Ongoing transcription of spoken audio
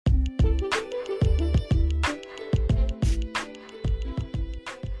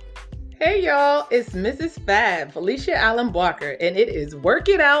Hey y'all, it's Mrs. Fab, Felicia Allen Barker, and it is Work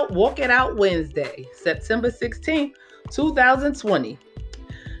It Out, Walk It Out Wednesday, September 16th, 2020.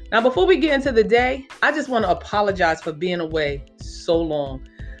 Now, before we get into the day, I just want to apologize for being away so long.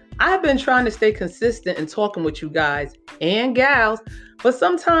 I have been trying to stay consistent in talking with you guys and gals, but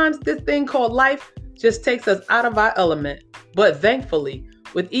sometimes this thing called life just takes us out of our element. But thankfully,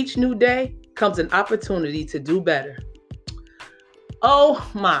 with each new day comes an opportunity to do better. Oh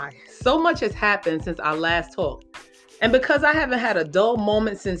my, so much has happened since our last talk. And because I haven't had a dull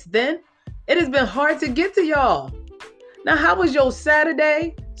moment since then, it has been hard to get to y'all. Now, how was your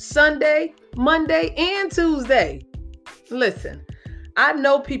Saturday, Sunday, Monday, and Tuesday? Listen, I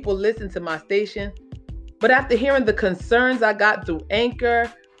know people listen to my station, but after hearing the concerns I got through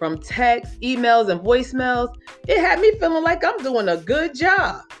Anchor, from texts, emails, and voicemails, it had me feeling like I'm doing a good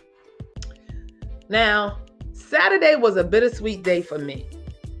job. Now, Saturday was a bittersweet day for me.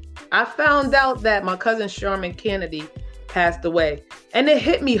 I found out that my cousin Sherman Kennedy passed away, and it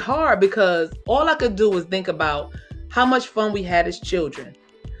hit me hard because all I could do was think about how much fun we had as children.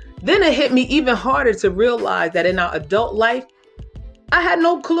 Then it hit me even harder to realize that in our adult life, I had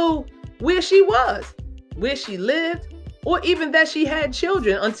no clue where she was, where she lived, or even that she had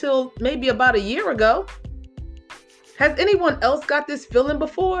children until maybe about a year ago. Has anyone else got this feeling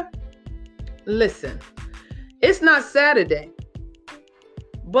before? Listen, it's not Saturday,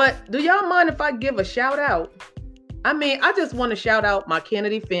 but do y'all mind if I give a shout out? I just want to shout out my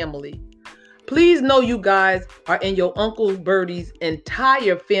Kennedy family. Please know you guys are in your Uncle Birdie's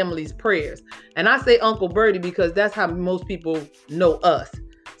entire family's prayers. And I say Uncle Birdie because that's how most people know us.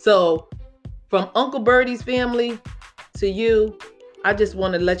 So from Uncle Birdie's family to you, I just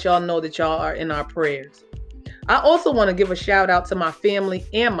want to let y'all know that y'all are in our prayers. I also want to give a shout out to my family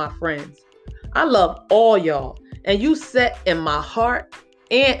and my friends. I love all y'all, and you set in my heart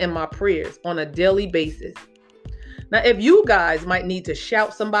and in my prayers on a daily basis. Now, if you guys might need to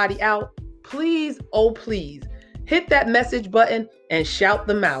shout somebody out, please, oh please, hit that message button and shout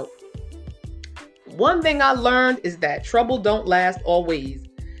them out. One thing I learned is that trouble don't last always,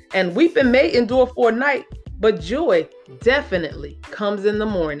 and weeping may endure for a night, but joy definitely comes in the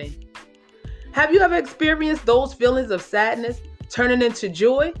morning. Have you ever experienced those feelings of sadness turning into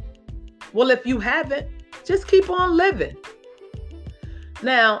joy? Well, if you haven't, just keep on living.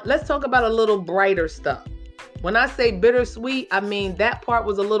 Now, let's talk about a little brighter stuff. When I say bittersweet, I mean that part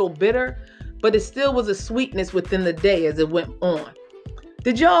was a little bitter, but it still was a sweetness within the day as it went on.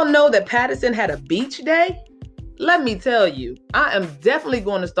 Did y'all know that Patterson had a beach day? Let me tell you, I am definitely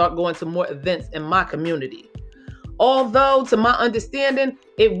going to start going to more events in my community. Although, to my understanding,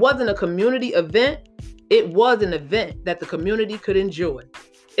 it wasn't a community event, it was an event that the community could enjoy.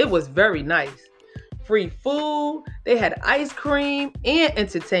 It was very nice. Free food, they had ice cream and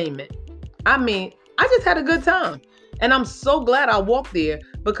entertainment. I just had a good time. And I'm so glad I walked there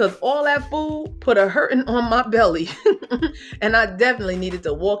because all that food put a hurting on my belly. And I definitely needed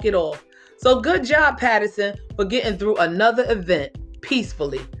to walk it off. So good job, Patterson, for getting through another event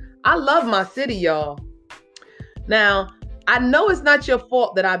peacefully. I love my city, y'all. Now, I know it's not your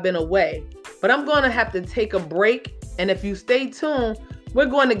fault that I've been away, but I'm going to have to take a break. And if you stay tuned, we're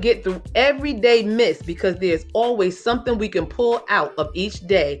going to get through every day miss because there's always something we can pull out of each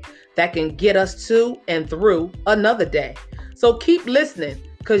day that can get us to and through another day. So keep listening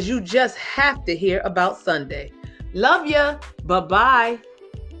because you just have to hear about Sunday. Love ya. Bye-bye.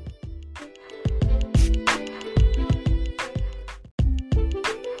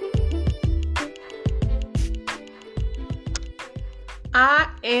 I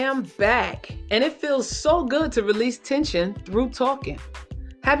am back, and it feels so good to release tension through talking.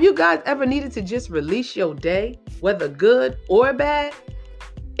 Have you guys ever needed to just release your day, whether good or bad?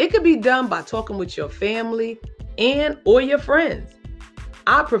 It could be done by talking with your family and or your friends.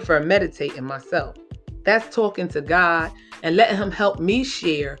 I prefer meditating myself. That's talking to God and letting him help me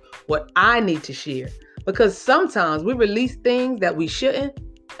share what I need to share. Because sometimes we release things that we shouldn't,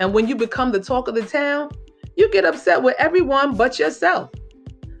 and when you become the talk of the town, you get upset with everyone but yourself.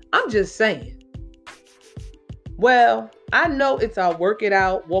 I'm just saying. Well, I know it's our Work It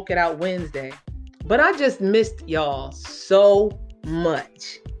Out, Walk It Out Wednesday, but I just missed y'all so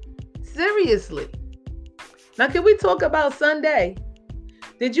much. Seriously. Now, can we talk about Sunday?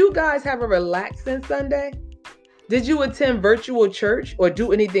 Did you guys have a relaxing Sunday? Did you attend virtual church or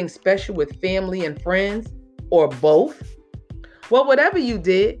do anything special with family and friends, or both? Well, whatever you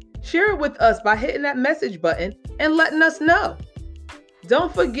did, share it with us by hitting that message button and letting us know.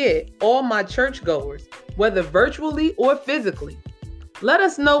 Don't forget, all my churchgoers, whether virtually or physically, let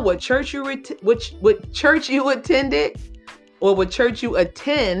us know what church you attended or what church you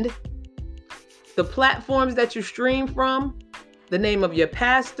attend the platforms that you stream from, the name of your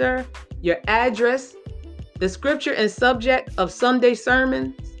pastor, your address, the scripture and subject of Sunday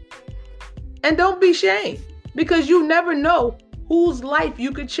sermons. And don't be ashamed, because you never know whose life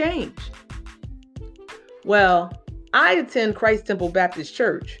you could change. Well, I attend Christ Temple Baptist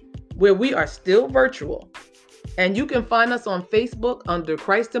Church, where we are still virtual. And you can find us on Facebook under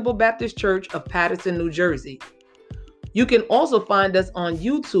Christ Temple Baptist Church of Paterson, New Jersey. You can also find us on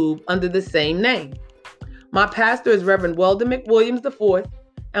YouTube under the same name. My pastor is Reverend Weldon McWilliams IV,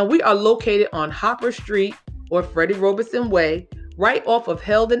 and we are located on Hopper Street or Freddie Robertson Way, right off of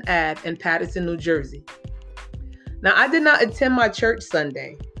Heldon Ave in Paterson, New Jersey. Now, I did not attend my church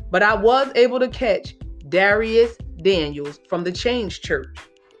Sunday, but I was able to catch Darius Daniels from the Change Church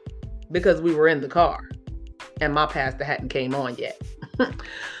because we were in the car and my pastor hadn't came on yet.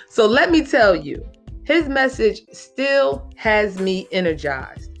 So let me tell you, his message still has me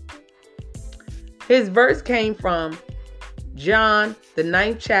energized. His verse came from John, the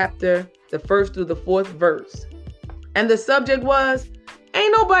 9th chapter, the 1st through the 4th verse. And the subject was,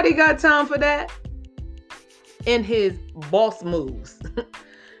 ain't nobody got time for that, in his boss moves.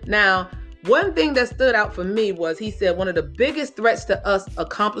 Now, one thing that stood out for me was he said one of the biggest threats to us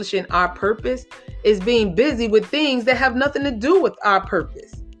accomplishing our purpose is being busy with things that have nothing to do with our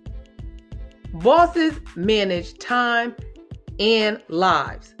purpose. Bosses manage time and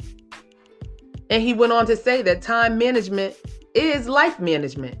lives. And he went on to say that time management is life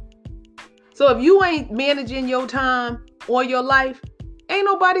management. So if you ain't managing your time or your life, ain't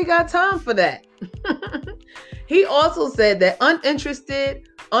nobody got time for that. He also said that uninterested,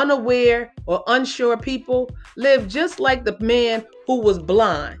 unaware, or unsure people live just like the man who was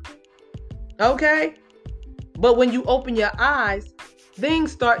blind. Okay? But when you open your eyes,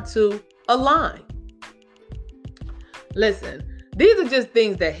 things start to align. Listen, these are just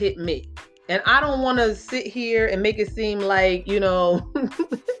things that hit me. And I don't want to sit here and make it seem like,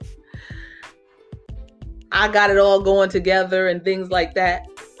 I got it all going together and things like that.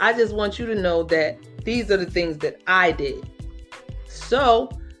 I just want you to know that these are the things that I did. So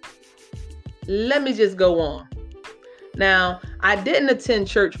let me just go on. Now, I didn't attend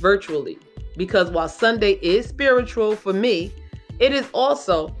church virtually because while Sunday is spiritual for me, it is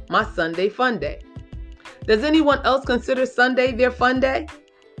also my Sunday fun day. Does anyone else consider Sunday their fun day?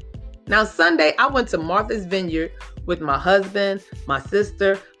 Now, Sunday, I went to Martha's Vineyard with my husband, my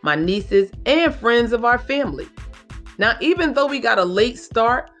sister, my nieces, and friends of our family. Now, even though we got a late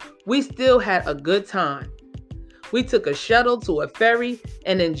start, we still had a good time. We took a shuttle to a ferry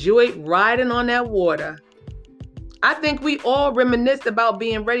and enjoyed riding on that water. I think we all reminisced about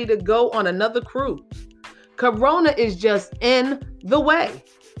being ready to go on another cruise. Corona is just in the way,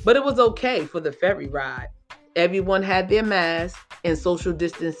 but it was okay for the ferry ride. Everyone had their masks and social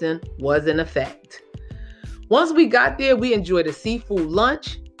distancing was in effect. Once we got there, we enjoyed a seafood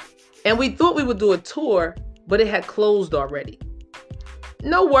lunch and we thought we would do a tour, but it had closed already.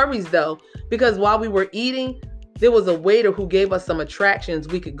 No worries though, because while we were eating, there was a waiter who gave us some attractions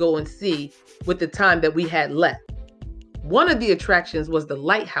we could go and see with the time that we had left. One of the attractions was the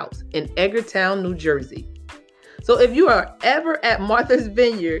Lighthouse in Edgartown, New Jersey. So if you are ever at Martha's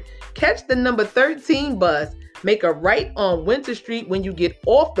Vineyard, catch the number 13 bus, make a right on Winter Street when you get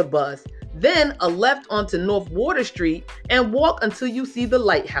off the bus, then a left onto North Water Street and walk until you see the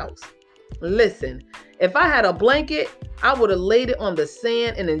lighthouse. Listen, if I had a blanket, I would have laid it on the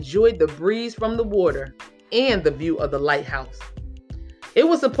sand and enjoyed the breeze from the water and the view of the lighthouse. It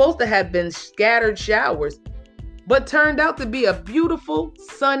was supposed to have been scattered showers, but turned out to be a beautiful,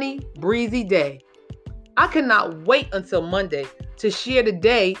 sunny, breezy day. I cannot wait until Monday to share the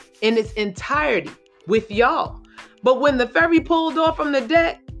day in its entirety with y'all. But when the ferry pulled off from the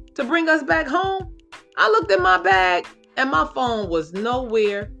deck to bring us back home, I looked at my bag and my phone was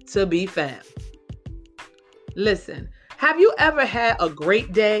nowhere to be found. Listen, have you ever had a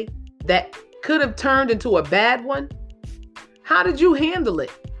great day that could have turned into a bad one? How did you handle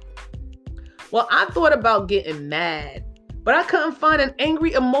it? Well, I thought about getting mad, but I couldn't find an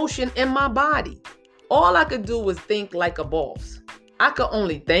angry emotion in my body. All I could do was think like a boss. I could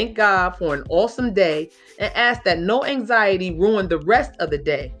only thank God for an awesome day and ask that no anxiety ruin the rest of the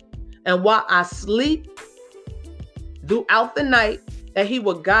day. And while I sleep throughout the night, that He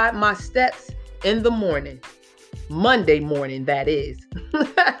would guide my steps in the morning. Monday morning, that is.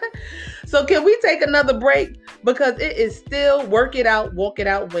 So can we take another break? Because it is still Work It Out, Walk It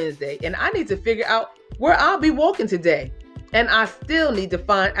Out Wednesday. And I need to figure out where I'll be walking today. And I still need to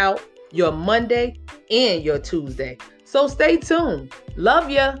find out your Monday and your Tuesday. So stay tuned. Love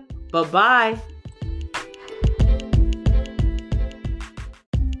ya. Bye-bye.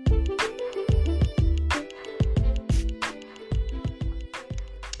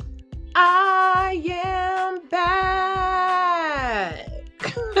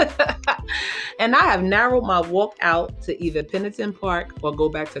 And I have narrowed my walk out to either Pennington Park or go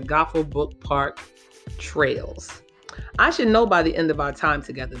back to Goffle Brook Park trails. I should know by the end of our time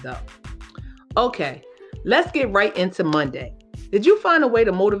together though. Okay, let's get right into Monday. Did you find a way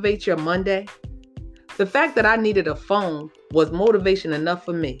to motivate your Monday? The fact that I needed a phone was motivation enough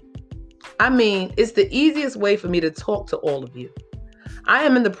for me. I mean, it's the easiest way for me to talk to all of you. I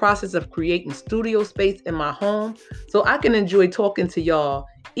am in the process of creating studio space in my home so I can enjoy talking to y'all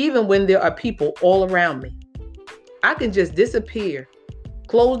even when there are people all around me. I can just disappear,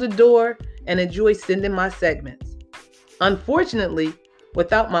 close the door, and enjoy sending my segments. Unfortunately,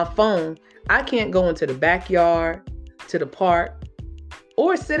 without my phone, I can't go into the backyard, to the park,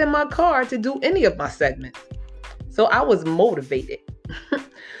 or sit in my car to do any of my segments. So I was motivated.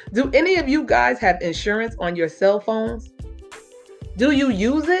 Do any of you guys have insurance on your cell phones? Do you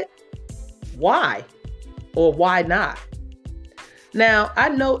use it? Why? Or why not? Now, I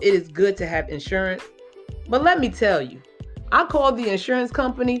know it is good to have insurance, but let me tell you, I called the insurance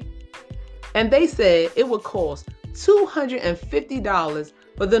company and they said it would cost $250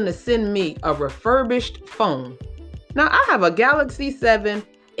 for them to send me a refurbished phone. Now, I have a Galaxy 7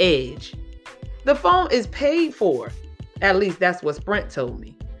 Edge. The phone is paid for. At least that's what Sprint told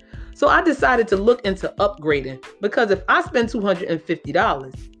me. So I decided to look into upgrading because if I spend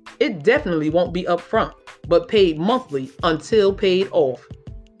 $250, it definitely won't be upfront, but paid monthly until paid off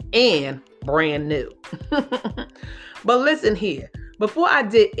and brand new. But listen here, before I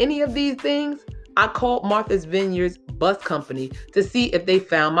did any of these things, I called Martha's Vineyard's bus company to see if they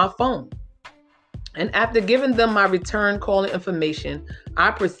found my phone. And after giving them my return calling information,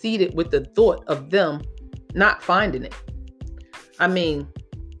 I proceeded with the thought of them not finding it. I mean,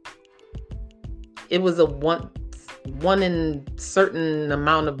 it was a one in certain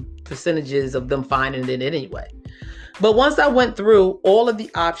amount of percentages of them finding it anyway. But once I went through all of the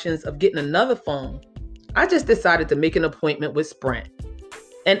options of getting another phone, I just decided to make an appointment with Sprint.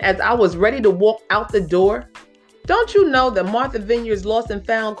 And as I was ready to walk out the door, don't you know that Martha Vineyard's Lost and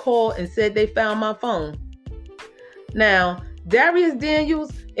Found called and said they found my phone? Now, Darius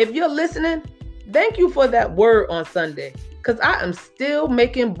Daniels, if you're listening, thank you for that word on Sunday, because I am still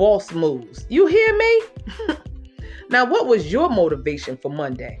making boss moves. You hear me? Now, what was your motivation for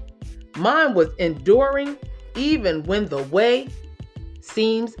Monday? Mine was enduring even when the way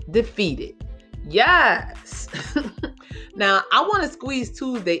seems defeated. Yes. Now, I want to squeeze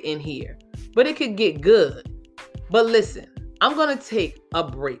Tuesday in here, but it could get good. But listen, I'm going to take a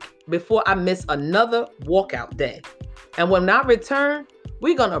break before I miss another walkout day. And when I return,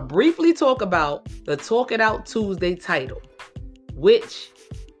 we're going to briefly talk about the Talk It Out Tuesday title, which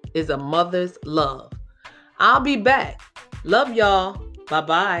is a mother's love. I'll be back. Love y'all.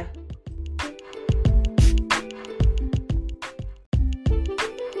 Bye-bye.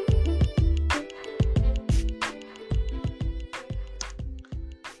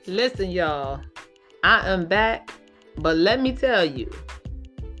 Listen, y'all, I am back. But let me tell you,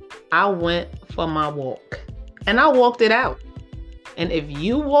 I went for my walk and I walked it out. And if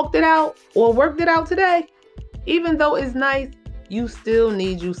you walked it out or worked it out today, even though it's nice, you still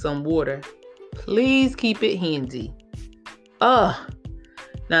need you some water. Please keep it handy. Now,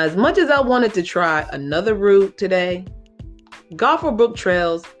 as much as I wanted to try another route today, Goffle Brook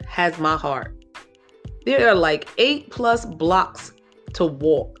Trails has my heart. There are like 8+ blocks to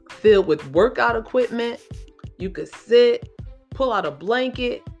walk, filled with workout equipment. You could sit, pull out a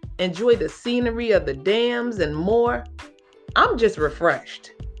blanket, enjoy the scenery of the dams and more. I'm just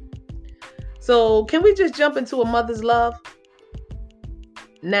refreshed. So can we just jump into a mother's love?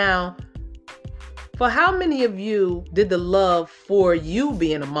 Now, for how many of you did the love for you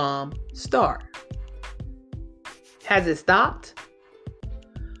being a mom start? Has it stopped?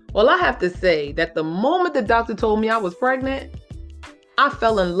 Well, I have to say that the moment the doctor told me I was pregnant, I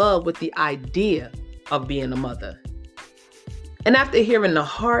fell in love with the idea of being a mother. And after hearing the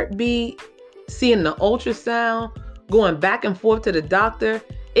heartbeat, seeing the ultrasound, going back and forth to the doctor,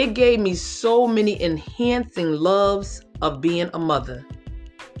 it gave me so many enhancing loves of being a mother.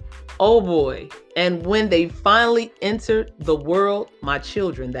 Oh boy. And when they finally entered the world, my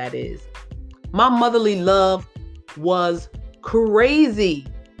children, that is, my motherly love was crazy.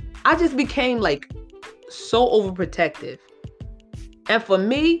 I just became like so overprotective. And for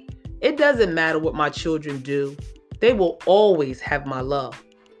me, it doesn't matter what my children do. They will always have my love.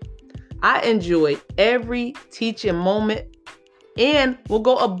 I enjoy every teaching moment and will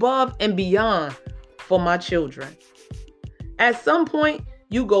go above and beyond for my children. At some point,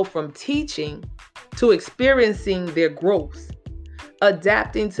 you go from teaching to experiencing their growth,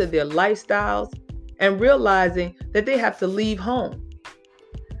 adapting to their lifestyles, and realizing that they have to leave home.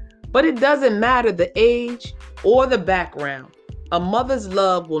 But it doesn't matter the age or the background. A mother's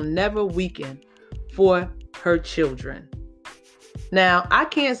love will never weaken for her children. Now, I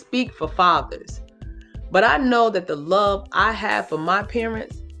can't speak for fathers, but I know that the love I have for my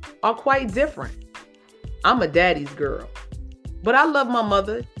parents are quite different. I'm a daddy's girl, but I love my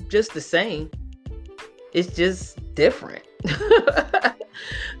mother just the same. It's just different.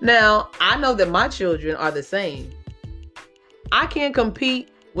 Now, I know that my children are the same. I can't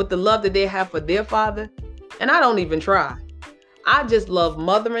compete with the love that they have for their father, and I don't even try. I just love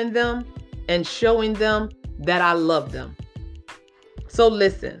mothering them and showing them that I love them. So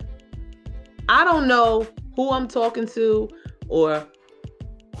listen, I don't know who I'm talking to or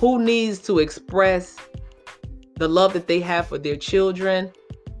who needs to express the love that they have for their children,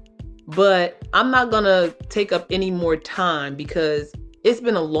 but I'm not going to take up any more time because it's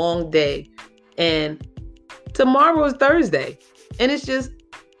been a long day and tomorrow is Thursday and it's just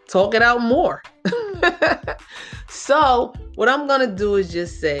talk it out more. So what I'm going to do is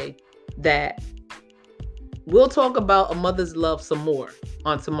just say that we'll talk about a mother's love some more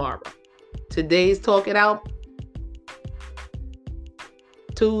on tomorrow. Today's Talk It Out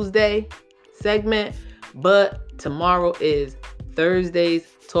Tuesday segment, but tomorrow is Thursday's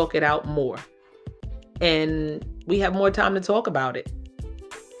Talk It Out More. And we have more time to talk about it.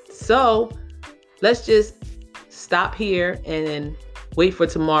 So let's just stop here and wait for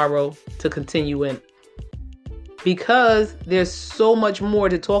tomorrow to continue in. Because there's so much more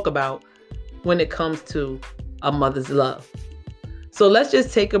to talk about when it comes to a mother's love. So let's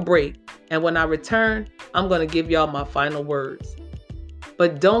just take a break. And when I return, I'm going to give y'all my final words.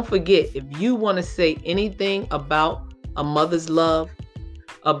 But don't forget, if you want to say anything about a mother's love,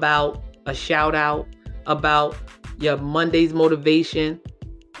 about a shout out, about your Monday's motivation,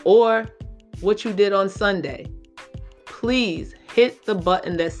 or what you did on Sunday, please hit the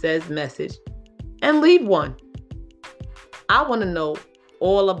button that says message and leave one. I want to know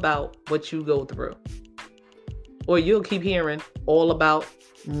all about what you go through. Or you'll keep hearing all about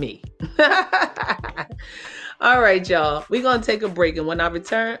me. All right, y'all. We're going to take a break. And when I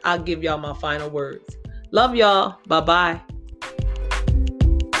return, I'll give y'all my final words. Love y'all. Bye-bye.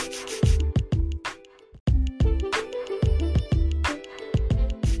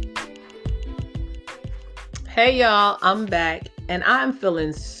 Hey, y'all. I'm back. And I'm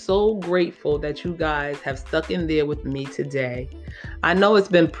feeling so grateful that you guys have stuck in there with me today. I know it's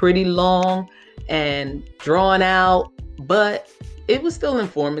been pretty long and drawn out, but it was still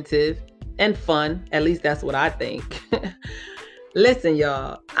informative and fun. At least that's what I think. Listen,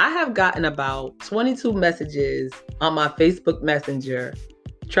 y'all, I have gotten about 22 messages on my Facebook Messenger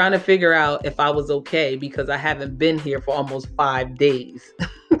trying to figure out if I was okay because I haven't been here for almost 5 days.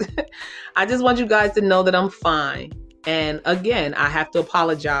 I just want you guys to know that I'm fine. And again, I have to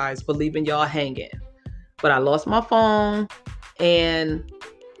apologize for leaving y'all hanging. But I lost my phone, and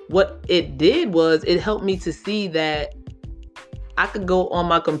what it did was it helped me to see that I could go on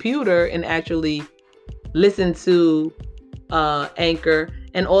my computer and actually listen to Anchor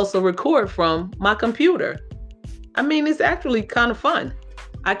and also record from my computer. I mean, it's actually kind of fun.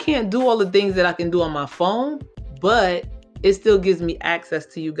 I can't do all the things that I can do on my phone, but it still gives me access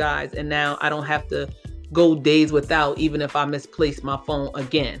to you guys. And now I don't have to go days without, even if I misplace my phone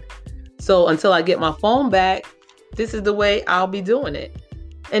again. So until I get my phone back, this is the way I'll be doing it.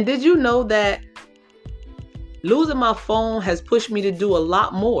 And did you know that losing my phone has pushed me to do a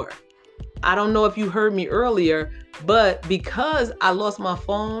lot more? I don't know if you heard me earlier, but because I lost my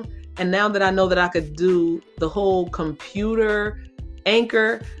phone, and now that I know that I could do the whole computer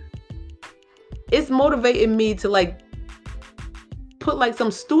Anchor, it's motivating me to put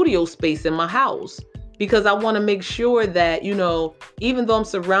some studio space in my house. Because I want to make sure that, even though I'm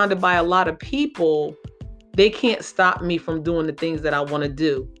surrounded by a lot of people, they can't stop me from doing the things that I want to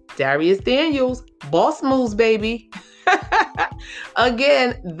do. Darius Daniels, Boss Moves, baby.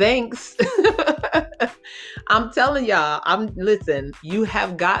 Again, thanks. I'm telling y'all, listen, you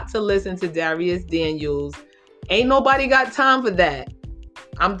have got to listen to Darius Daniels. Ain't nobody got time for that.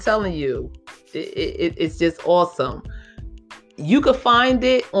 I'm telling you, it's just awesome. You could find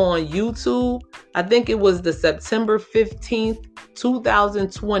it on YouTube. I think it was the September 15th,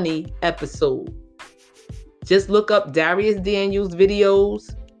 2020 episode. Just look up Darius Daniels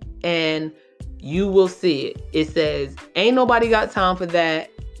videos and you will see it. It says, ain't nobody got time for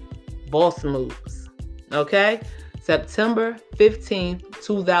that. Boss Moves. Okay? September 15th,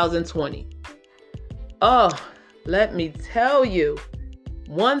 2020. Oh, let me tell you.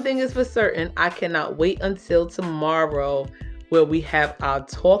 One thing is for certain. I cannot wait until tomorrow, where we have our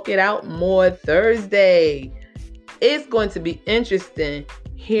Talk It Out More Thursday. It's going to be interesting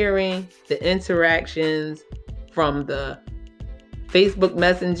hearing the interactions from the Facebook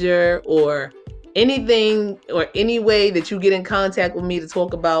Messenger or anything or any way that you get in contact with me to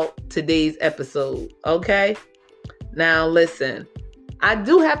talk about today's episode. Okay? Now listen, I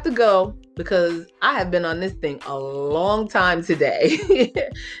do have to go because I have been on this thing a long time today.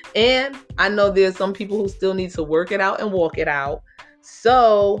 And I know there's some people who still need to work it out and walk it out.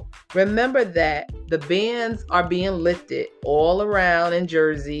 So remember that the bans are being lifted all around in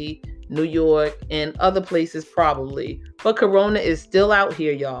Jersey, New York, and other places probably. But Corona is still out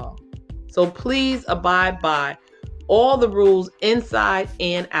here, y'all. So please abide by all the rules inside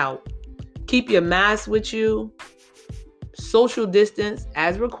and out. Keep your mask with you. Social distance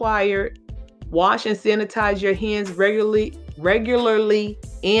as required. Wash and sanitize your hands regularly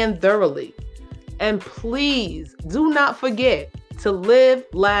and thoroughly. And please do not forget to live,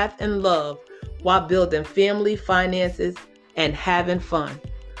 laugh, and love while building family finances and having fun.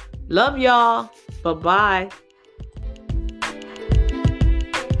 Love y'all. Bye-bye.